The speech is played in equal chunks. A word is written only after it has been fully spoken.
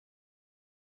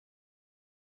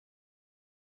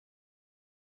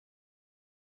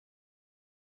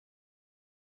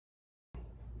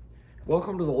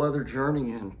Welcome to the Leather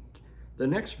Journey. And the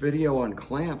next video on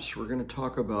clamps, we're going to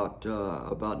talk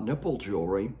about nipple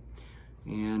jewelry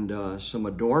and some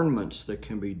adornments that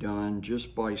can be done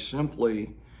just by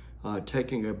simply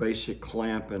taking a basic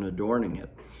clamp and adorning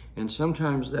it. And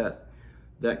sometimes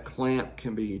that clamp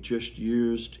can be just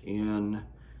used in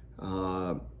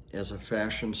as a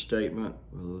fashion statement,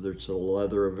 whether it's a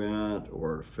leather event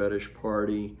or a fetish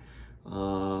party.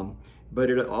 But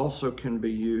it also can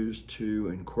be used to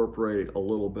incorporate a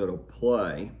little bit of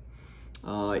play.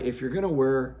 If you're going to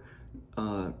wear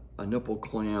a nipple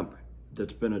clamp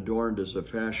that's been adorned as a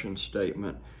fashion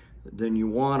statement, then you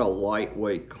want a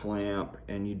lightweight clamp,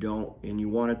 and you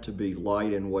want it to be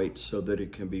light in weight so that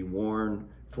it can be worn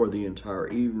for the entire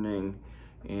evening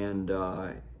and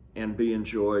be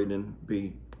enjoyed and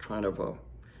be kind of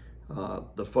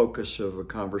the focus of a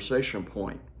conversation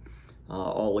point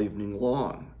all evening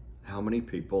long. How many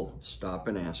people stop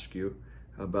and ask you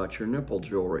about your nipple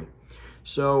jewelry?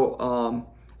 So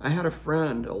I had a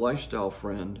friend, a lifestyle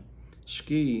friend,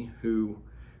 Ski, who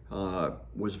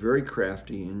was very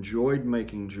crafty, enjoyed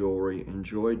making jewelry,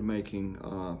 enjoyed making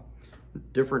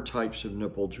different types of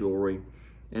nipple jewelry.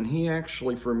 And he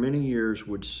actually, for many years,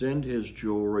 would send his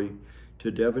jewelry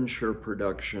to Devonshire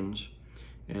Productions,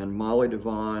 and Molly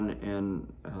Devon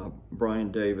and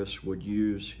Brian Davis would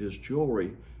use his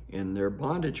jewelry in their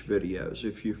bondage videos.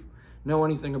 If you know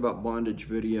anything about bondage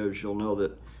videos, you'll know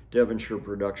that Devonshire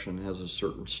Production has a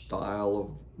certain style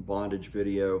of bondage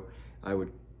video. I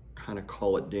would kind of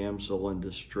call it damsel in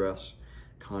distress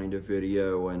kind of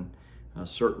video, and a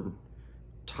certain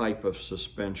type of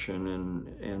suspension,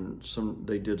 and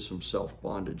they did some self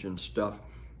bondage and stuff.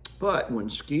 But when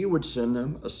Ski would send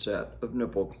them a set of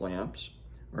nipple clamps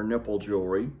or nipple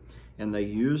jewelry, and they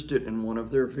used it in one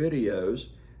of their videos,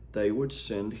 they would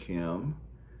send him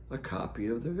a copy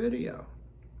of the video.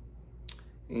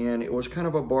 And it was kind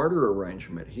of a barter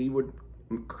arrangement. He would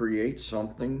create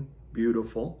something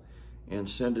beautiful and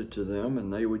send it to them,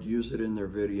 and they would use it in their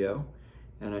video.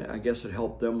 And I guess it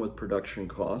helped them with production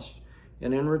costs.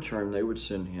 And in return, they would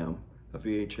send him a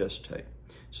VHS tape.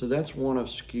 So that's one of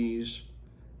Ski's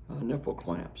nipple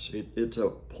clamps. It's a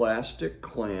plastic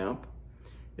clamp.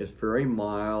 It's very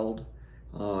mild.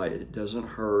 It doesn't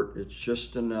hurt. It's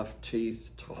just enough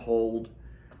teeth to hold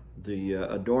the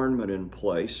adornment in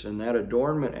place, and that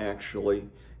adornment actually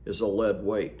is a lead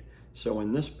weight. So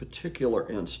in this particular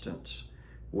instance,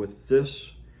 with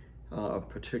this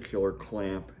particular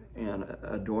clamp and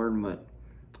adornment,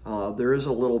 there is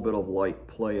a little bit of light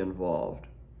play involved,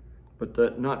 but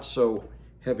that not so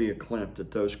heavy a clamp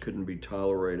that those couldn't be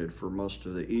tolerated for most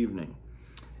of the evening.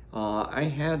 I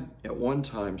had at one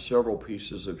time several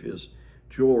pieces of his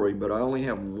jewelry, but I only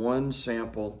have one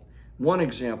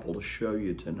example to show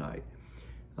you tonight.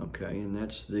 Okay, and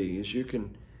that's these. You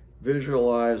can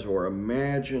visualize or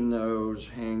imagine those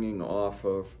hanging off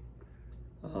of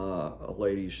a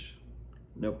lady's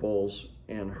nipples,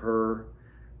 and her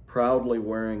proudly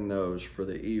wearing those for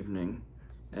the evening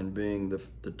and being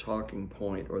the talking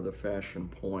point or the fashion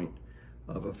point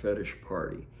of a fetish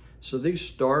party. So these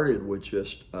started with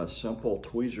just a simple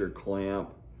tweezer clamp,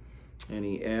 and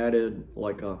he added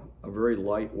like a very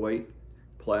lightweight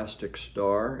plastic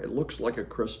star. It looks like a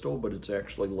crystal, but it's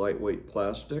actually lightweight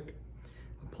plastic.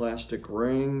 A plastic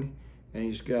ring, and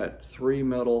he's got 3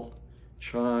 metal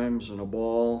chimes and a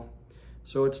ball.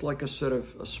 So it's like a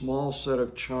small set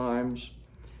of chimes,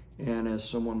 and as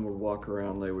someone would walk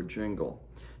around, they would jingle.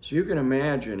 So you can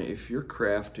imagine, if you're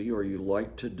crafty or you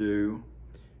like to do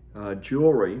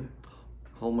jewelry,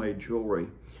 homemade jewelry,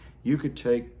 you could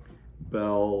take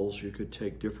bells, you could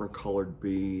take different colored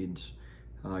beads,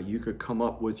 you could come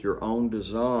up with your own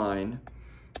design,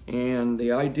 and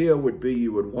the idea would be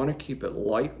you would want to keep it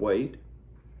lightweight.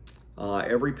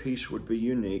 Every piece would be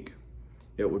unique.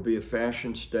 It would be a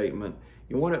fashion statement.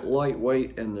 You want it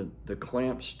lightweight and the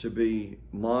clamps to be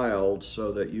mild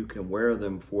so that you can wear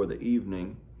them for the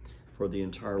evening, for the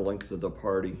entire length of the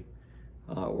party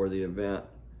or the event,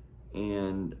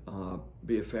 and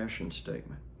be a fashion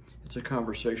statement. It's a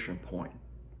conversation point.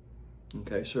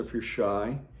 Okay, so if you're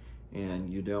shy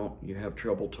and you have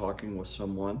trouble talking with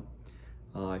someone,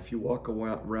 if you walk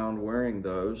around wearing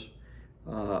those,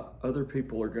 other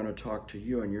people are going to talk to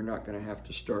you, and you're not going to have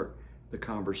to start the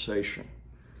conversation.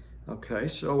 Okay,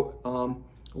 so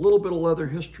a little bit of leather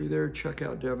history there. Check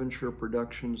out Devonshire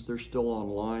Productions. They're still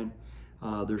online.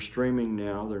 They're streaming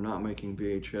now. They're not making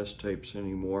VHS tapes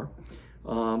anymore.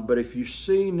 But if you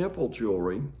see nipple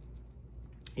jewelry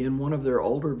in one of their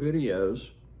older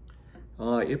videos,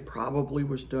 it probably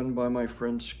was done by my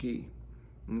friend Ski.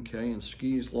 Okay, and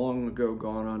Ski's long ago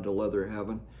gone on to leather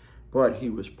heaven, but he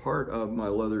was part of my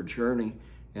leather journey,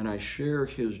 and I share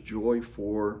his joy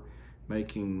for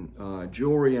making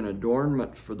jewelry and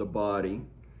adornment for the body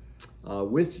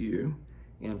with you.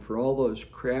 And for all those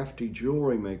crafty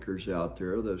jewelry makers out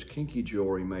there, those kinky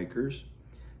jewelry makers,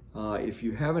 if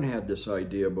you haven't had this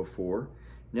idea before,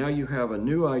 now you have a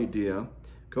new idea.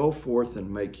 Go forth and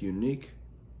make unique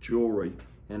jewelry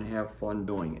and have fun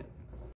doing it.